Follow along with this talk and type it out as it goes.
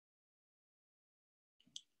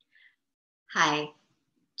Hi,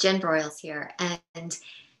 Jen Broyles here, and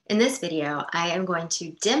in this video, I am going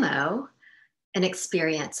to demo an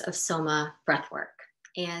experience of SOMA breathwork,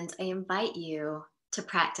 and I invite you to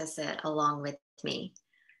practice it along with me.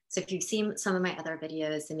 So if you've seen some of my other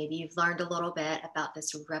videos, and maybe you've learned a little bit about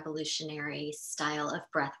this revolutionary style of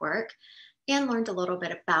breathwork, and learned a little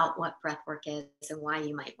bit about what breathwork is and why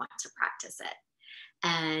you might want to practice it.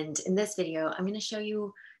 And in this video, I'm going to show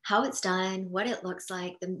you how it's done, what it looks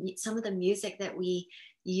like, some of the music that we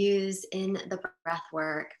use in the breath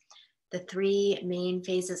work, the three main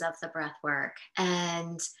phases of the breath work.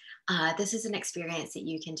 And this is an experience that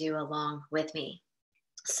you can do along with me.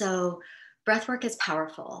 So breath work is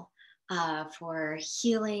powerful for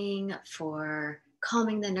healing, for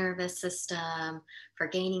calming the nervous system, for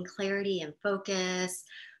gaining clarity and focus,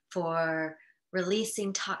 for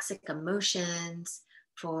releasing toxic emotions,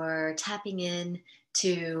 for tapping in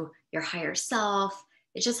to your higher self.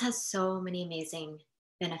 It just has so many amazing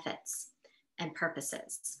benefits and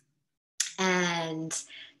purposes. And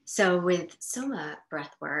so with SOMA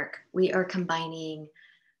breath work, we are combining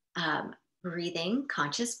breathing,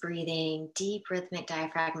 conscious breathing, deep rhythmic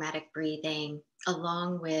diaphragmatic breathing,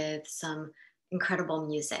 along with some incredible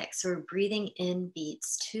music. So we're breathing in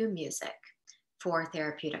beats to music for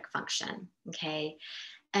therapeutic function. Okay.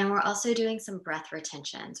 And we're also doing some breath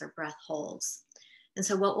retentions or breath holds. And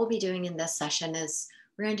so what we'll be doing in this session is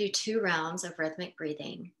we're going to do 2 rounds of rhythmic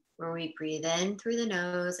breathing where we breathe in through the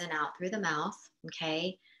nose and out through the mouth.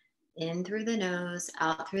 Okay. In through the nose,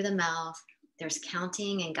 out through the mouth. There's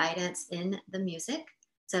counting and guidance in the music.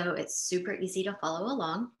 So it's super easy to follow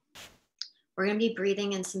along. We're going to be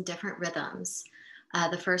breathing in some different rhythms.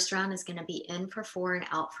 The first round is going to be in for 4 and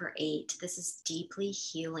out for 8. This is deeply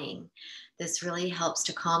healing. This really helps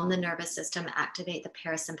to calm the nervous system, activate the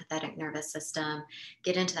parasympathetic nervous system,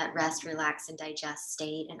 get into that rest, relax, and digest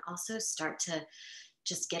state, and also start to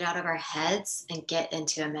just get out of our heads and get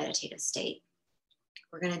into a meditative state.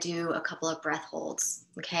 We're going to do a couple of breath holds,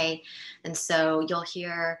 okay? And so you'll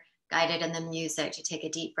hear guided in the music to take a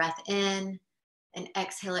deep breath in and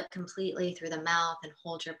exhale it completely through the mouth and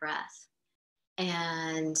hold your breath.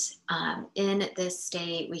 And in this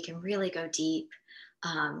state, we can really go deep,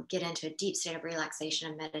 get into a deep state of relaxation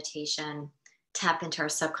and meditation, tap into our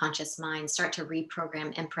subconscious mind, start to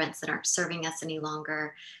reprogram imprints that aren't serving us any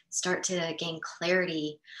longer, start to gain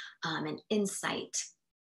clarity and insight,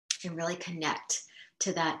 and really connect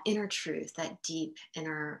to that inner truth, that deep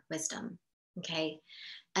inner wisdom. Okay.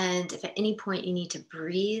 And if at any point you need to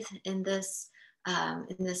breathe in this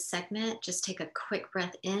segment, just take a quick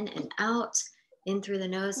breath in and out, in through the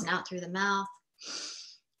nose and out through the mouth,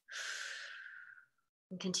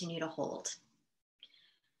 and continue to hold.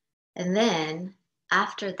 And then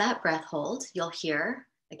after that breath hold, you'll hear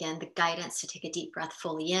again the guidance to take a deep breath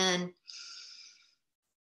fully in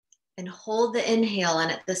and hold the inhale.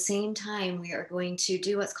 And at the same time, we are going to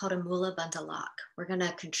do what's called a Mula Bandha lock. We're going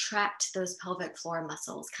to contract those pelvic floor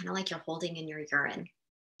muscles, kind of like you're holding in your urine.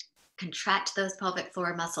 Contract those pelvic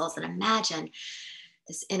floor muscles and imagine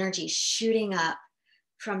this energy shooting up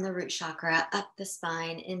from the root chakra, up the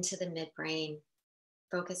spine, into the midbrain.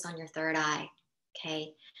 Focus on your third eye,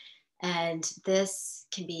 okay? And this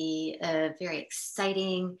can be a very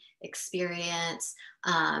exciting experience.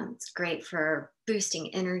 It's great for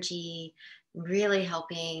boosting energy, really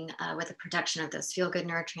helping with the production of those feel-good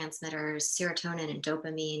neurotransmitters, serotonin and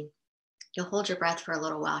dopamine. You'll hold your breath for a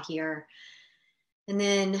little while here, and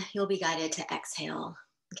then you'll be guided to exhale,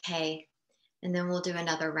 okay? And then we'll do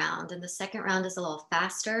another round. And the second round is a little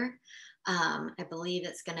faster. I believe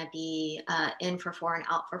it's gonna be in for 4 and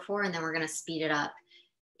out for 4, and then we're gonna speed it up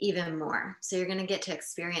even more. So you're going to get to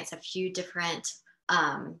experience a few different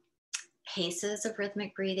paces of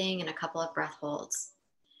rhythmic breathing and a couple of breath holds.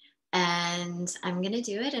 And I'm going to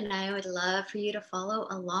do it, and I would love for you to follow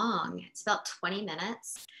along. It's about 20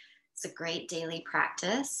 minutes. It's a great daily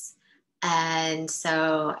practice. And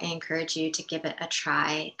so I encourage you to give it a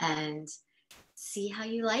try and see how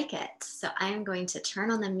you like it. So I'm going to turn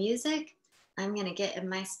on the music. I'm going to get in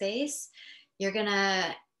my space. You're going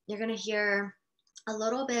to hear a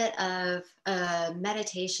little bit of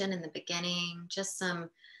meditation in the beginning, just some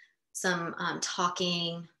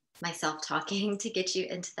talking, myself talking to get you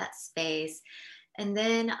into that space. And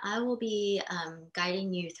then I will be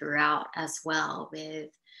guiding you throughout as well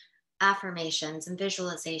with affirmations and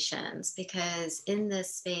visualizations, because in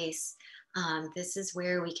this space, this is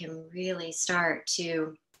where we can really start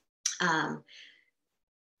to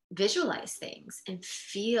visualize things and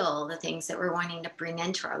feel the things that we're wanting to bring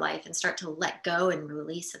into our life, and start to let go and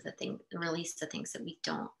release the things that we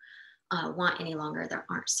don't want any longer, that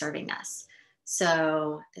aren't serving us.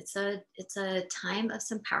 So it's a time of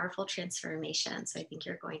some powerful transformation. So I think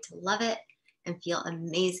you're going to love it and feel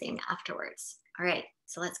amazing afterwards. All right,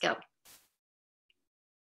 so let's go.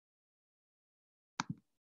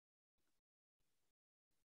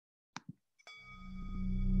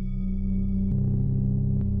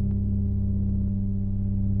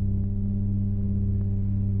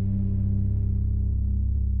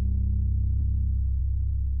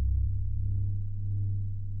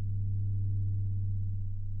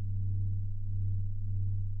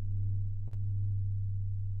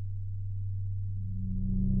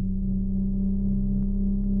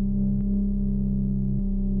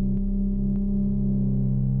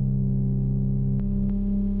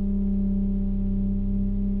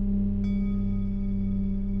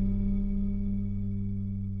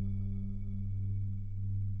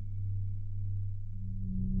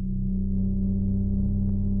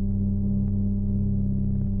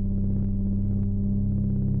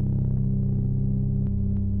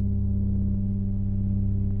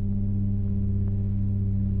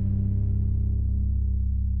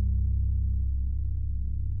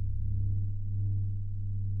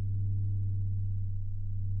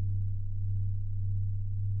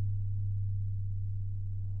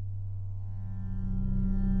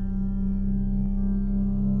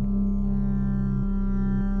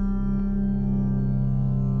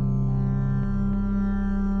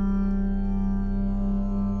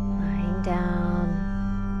 Down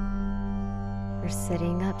or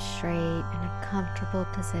sitting up straight in a comfortable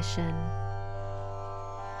position.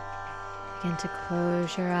 Begin to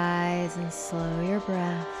close your eyes and slow your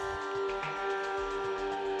breath,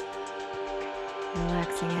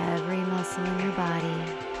 relaxing every muscle in your body.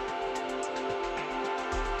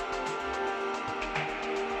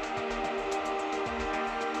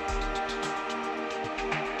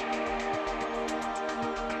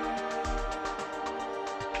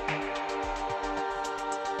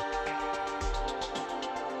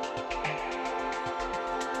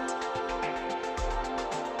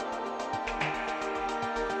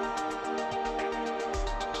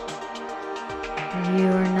 You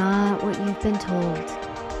are not what you've been told.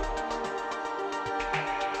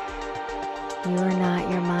 You are not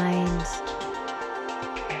your mind.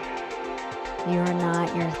 You are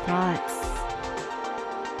not your thoughts.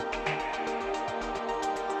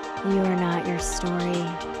 You are not your story.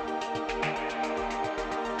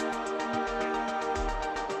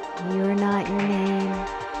 You are not your name.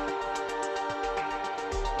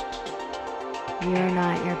 You are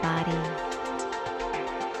not your body.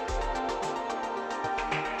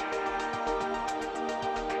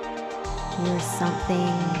 You are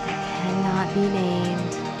something that cannot be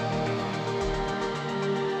named,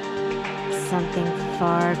 something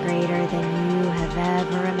far greater than you have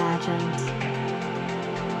ever imagined.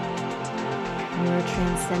 You are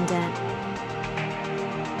transcendent.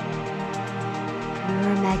 You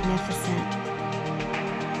are magnificent.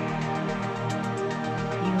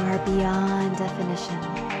 You are beyond definition.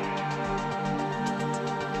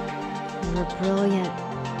 You are brilliant.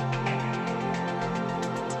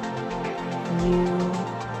 You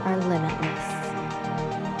are limitless.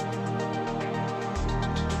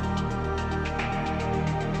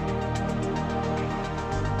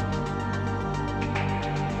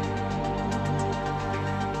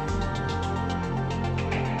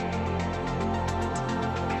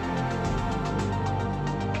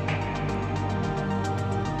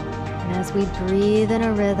 And as we breathe in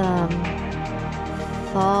a rhythm,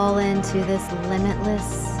 fall into this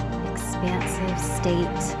limitless, expansive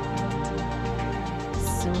state.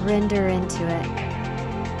 Surrender into it.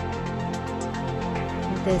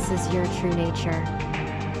 This is your true nature.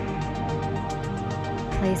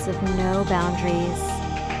 A place of no boundaries.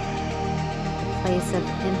 A place of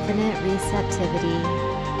infinite receptivity.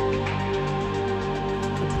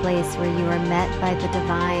 A place where you are met by the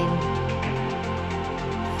divine,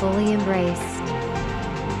 fully embraced,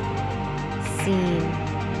 seen,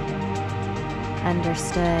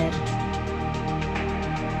 understood.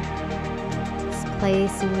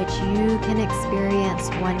 Place in which you can experience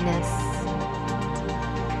oneness,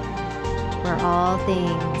 where all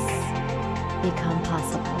things become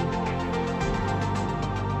possible.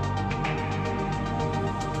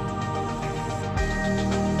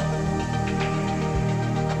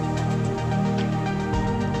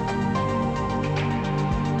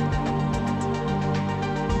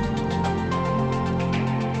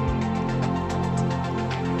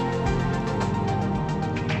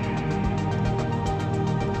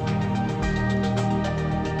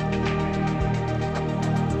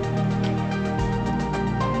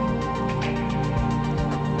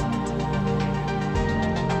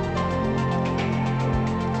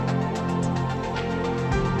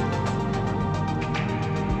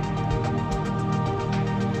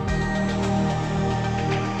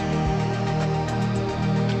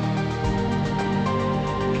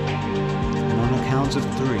 count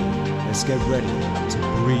of 3, let's get ready to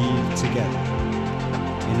breathe together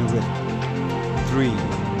in a rhythm. 3,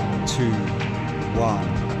 2, 1.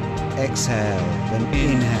 Exhale, then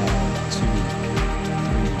inhale. 2,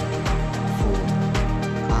 3, 4.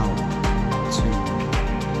 Out. 2,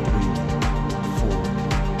 3, 4,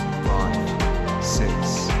 5, 6,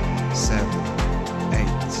 7, 8.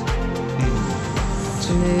 In. 2.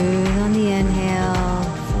 Smooth on the inhale.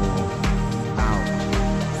 4. Out.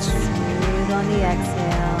 2. Smooth on the exhale.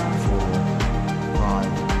 4, 5,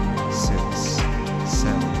 6,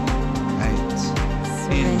 7, 8.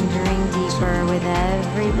 Surrendering deeper with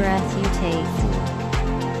every breath you take. 4.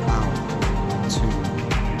 Out. 2,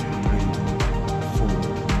 3, 4,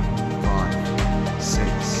 5,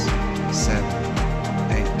 6, 7,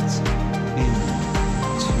 8. In.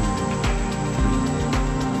 2, 3,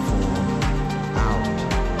 4. Out.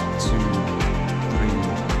 2, 3,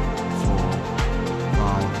 4,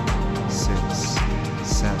 5, 6,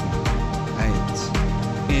 7, 8.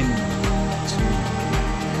 In. 2,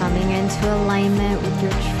 Coming into alignment with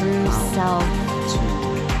your true self, 2,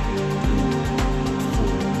 3, 4,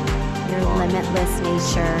 your 5, limitless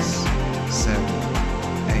nature, 7,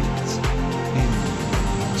 8. In.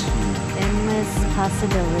 2, endless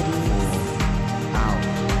possibilities. out.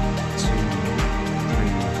 2,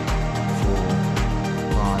 3, 4,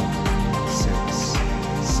 5, 6,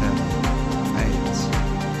 7, 8.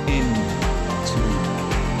 In. 2,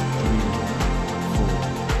 3, 4,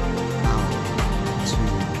 out. 2,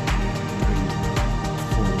 3,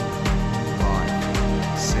 4, 5,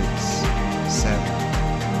 6, 7,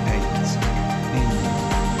 8. In.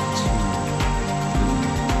 2, 3,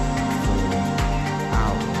 4,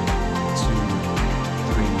 out. 2,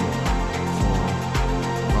 3, 4,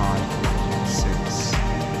 5, 6,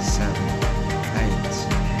 7, 8.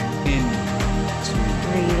 In. 2,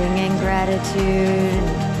 Breathing in gratitude,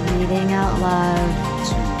 breathing out love,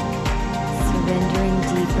 2, surrendering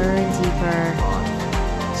deeper and deeper.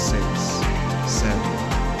 5, 6, 7,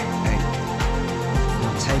 8.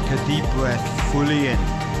 Now take a deep breath fully in.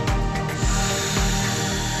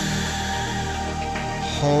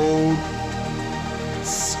 Hold,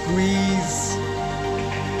 squeeze,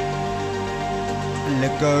 and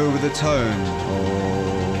let go with a tone.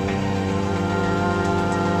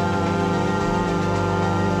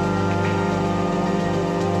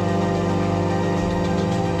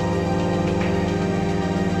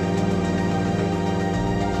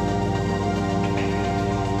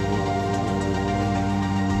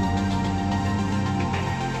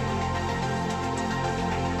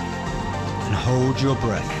 And hold your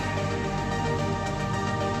breath.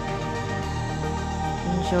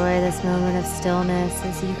 Enjoy this moment of stillness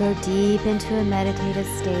as you go deep into a meditative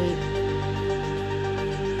state,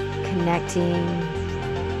 connecting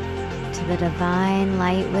to the divine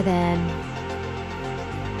light within.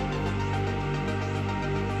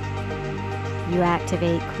 You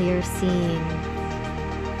activate clear seeing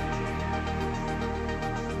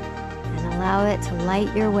and allow it to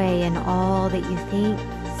light your way in all that you think,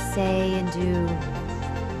 say, and do.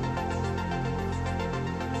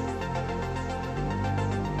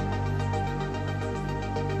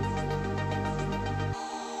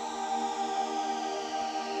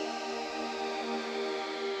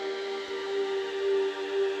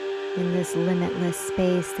 In this limitless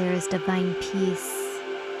space, there is divine peace.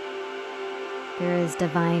 There is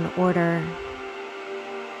divine order.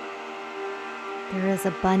 There is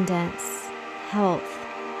abundance, health,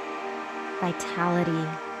 vitality,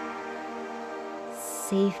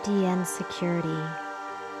 safety, and security.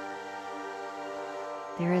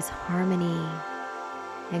 There is harmony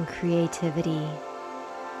and creativity.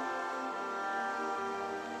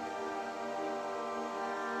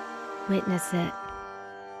 Witness it.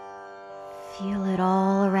 Feel it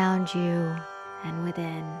all around you and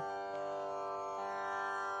within.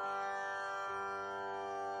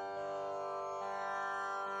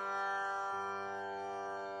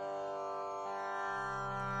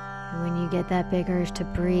 And when you get that big urge to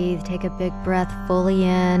breathe, take a big breath fully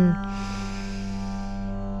in.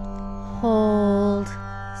 Hold.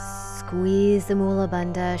 Squeeze the Mula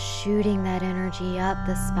Bandha, shooting that energy up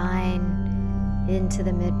the spine into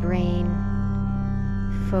the midbrain.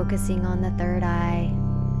 Focusing on the third eye,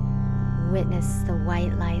 witness the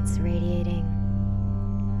white lights radiating.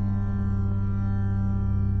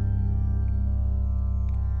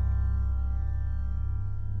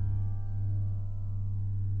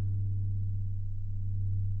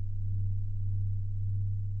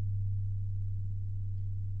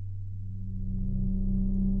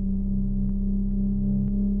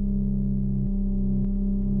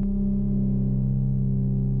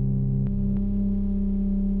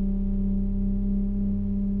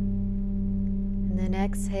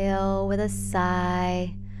 exhale with a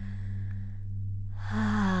sigh.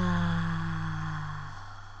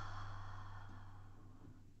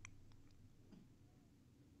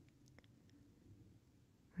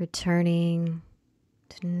 Returning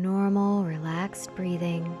to normal, relaxed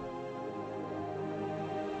breathing.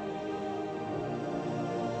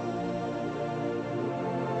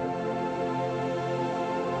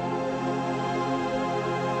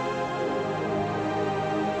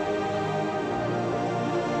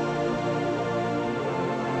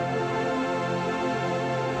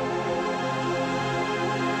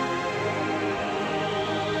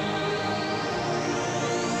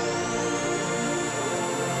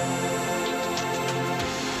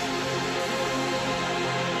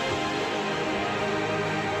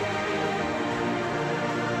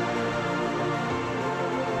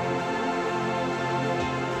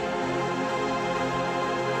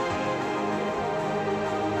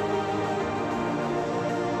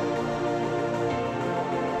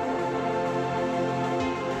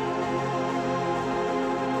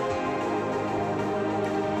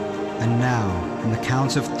 And now, on the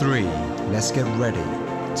count of 3, let's get ready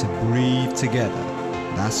to breathe together.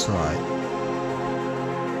 That's right.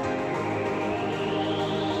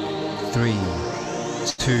 3,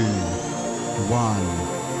 2,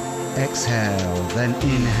 1. Exhale, then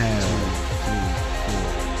inhale. 3,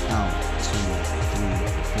 4. Out. 2, 3,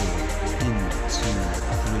 4. In. 2,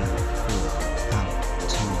 3, 4. Out.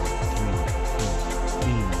 2, 3, 4.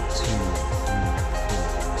 In. 2,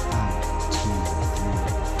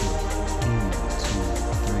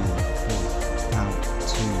 3, 4. Out.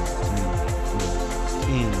 2, 3, 4.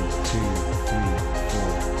 In. 2, 3,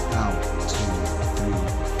 4. Out. 2, 3,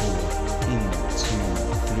 4. In. 2,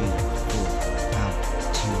 3, 4. Out.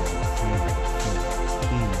 2, 3, 4. In. 2, 3, 4. Out. 2, 3, 4.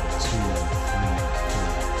 In. 2, 3,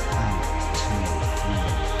 4.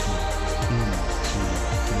 Out. 2, 3, 4. In. 2, 3, 4. Out.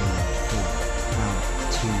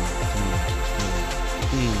 2, 3, 4.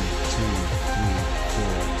 In. 2, 3,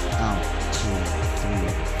 4. Out. 2, 3,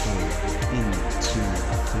 4. In. 2,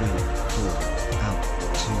 3, 4. Out.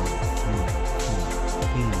 2, 3, 4.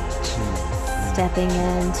 In. 2, 3. Stepping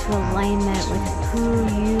into alignment with who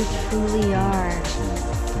you truly are,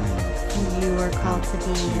 who you are called to be.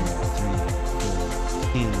 2, 3, 4.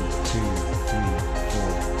 In. 2, 3,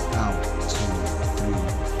 4. Out. 2, 3,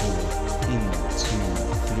 4. In. 2,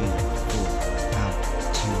 3, 4. Out.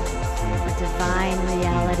 2, 3, 4. A divine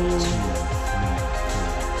reality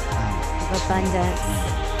of abundance,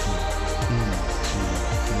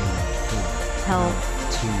 health,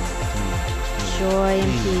 joy,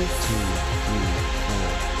 and peace. 2, 3, 4.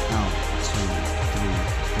 Out. 2, 3,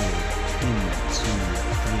 4. In. 2,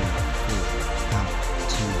 3, 4. Out.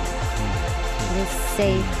 2, 3, 4. It is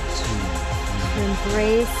safe to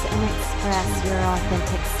embrace and express your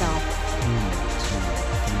authentic self.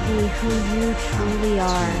 Be who you truly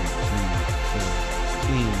are.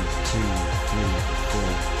 In. 2, 3,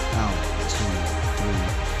 4. Out. 2, 3,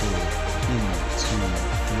 4. In. 2,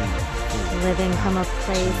 3, 4. Living from a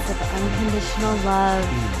place of unconditional love,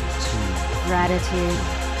 gratitude,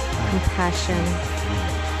 compassion.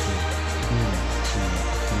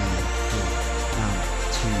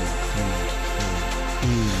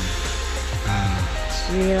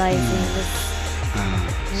 Realizing this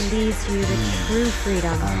leads you to true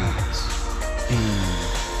freedom,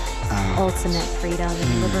 ultimate freedom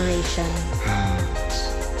and liberation.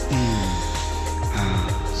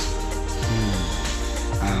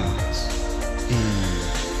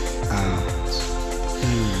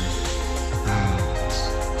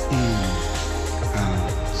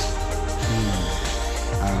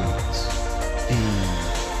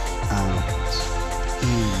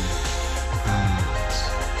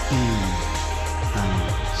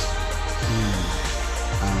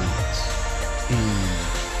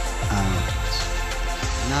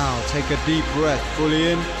 Now take a deep breath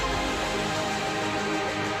fully in.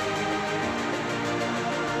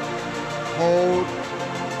 Hold,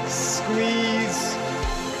 squeeze,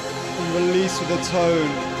 and release with a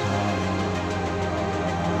tone.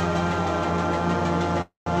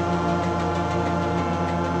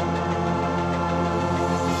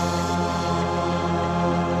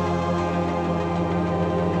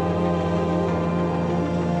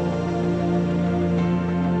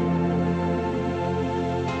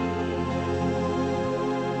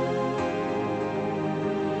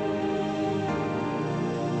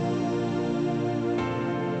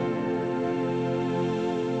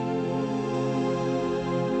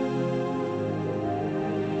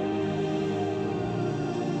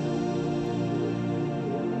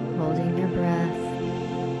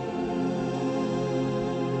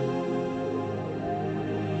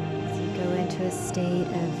 Go into a state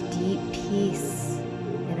of deep peace,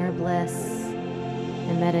 inner bliss,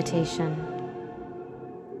 and meditation.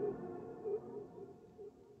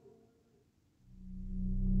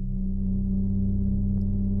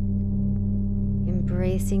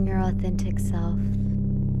 Embracing your authentic self.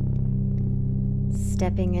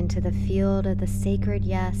 Stepping into the field of the sacred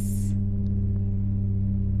yes.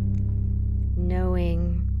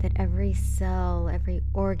 Knowing that every cell, every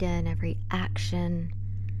organ, every action,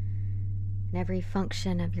 and every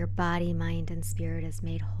function of your body, mind, and spirit is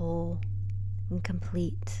made whole and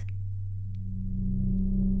complete.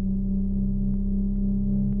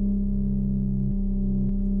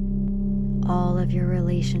 All of your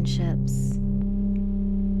relationships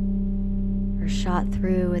are shot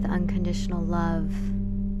through with unconditional love,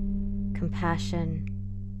 compassion,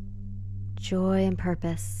 joy, and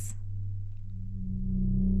purpose.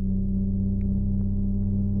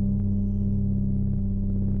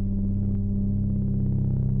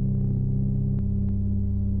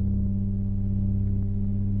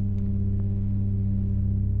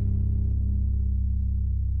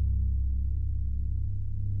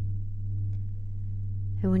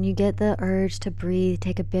 And when you get the urge to breathe,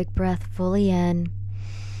 take a big breath fully in.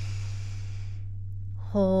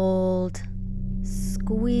 Hold,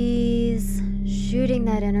 squeeze, shooting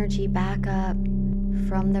that energy back up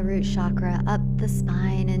from the root chakra, up the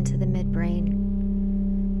spine into the midbrain.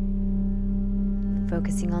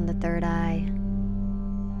 Focusing on the third eye.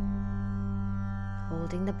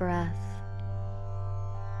 Holding the breath.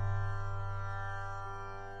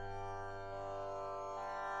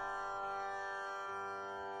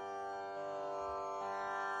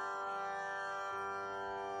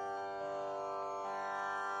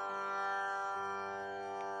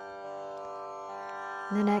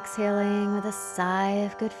 And then exhaling with a sigh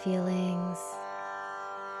of good feelings.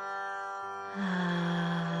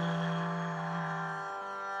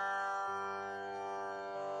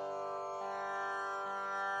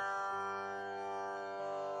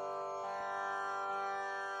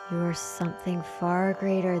 You are something far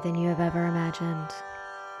greater than you have ever imagined.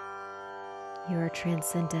 You are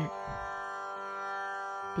transcendent,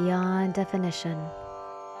 beyond definition,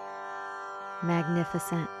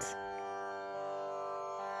 magnificent.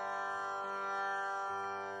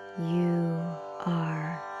 You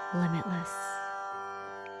are limitless.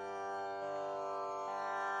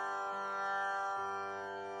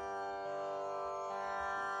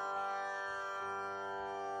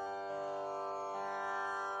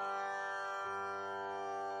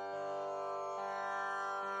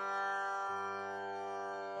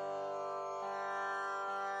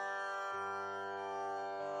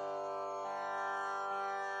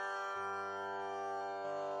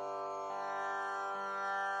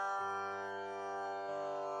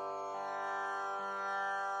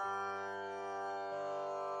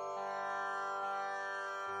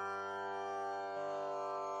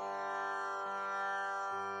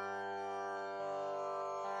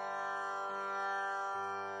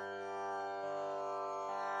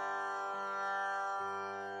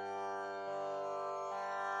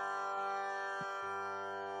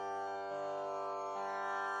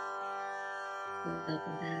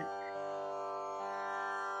 Welcome back.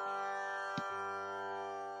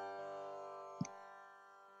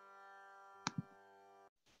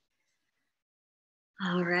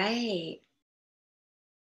 All right.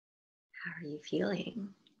 How are you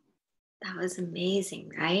feeling? That was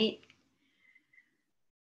amazing, right?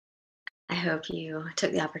 I hope you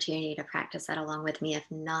took the opportunity to practice that along with me. If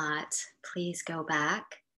not, please go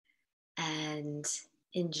back and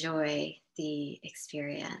enjoy the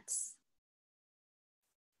experience.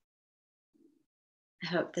 I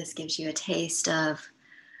hope this gives you a taste of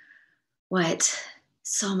what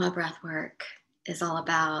SOMA breathwork is all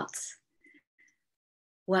about,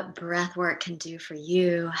 what breathwork can do for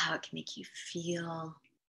you, how it can make you feel,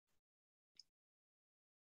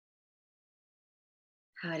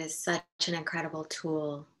 how it is such an incredible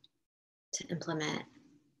tool to implement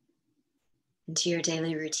into your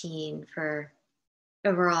daily routine for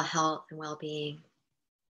overall health and well-being.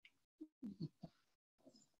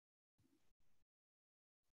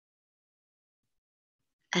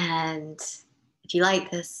 And if you like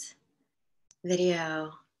this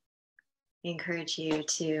video, I encourage you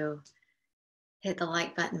to hit the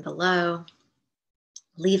like button below,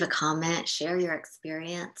 leave a comment, share your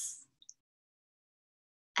experience.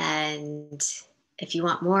 And if you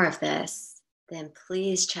want more of this, then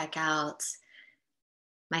please check out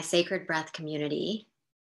my Sacred Breath community.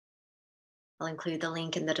 I'll include the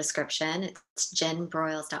link in the description. It's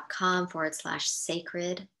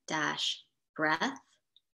jenbroyles.com/sacred-breath.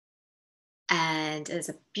 And it's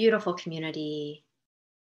a beautiful community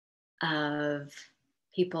of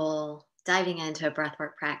people diving into a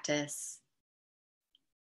breathwork practice.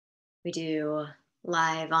 We do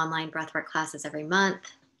live online breathwork classes every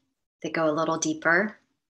month that go a little deeper.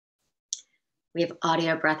 We have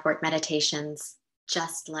audio breathwork meditations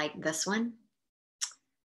just like this one.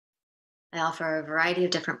 I offer a variety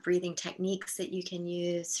of different breathing techniques that you can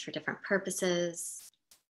use for different purposes.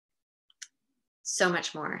 So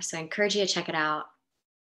much more. So I encourage you to check it out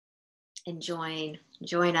and join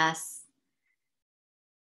us.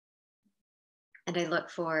 And I look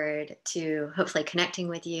forward to hopefully connecting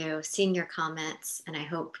with you, seeing your comments, and I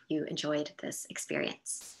hope you enjoyed this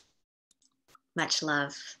experience. Much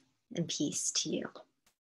love and peace to you.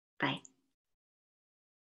 Bye.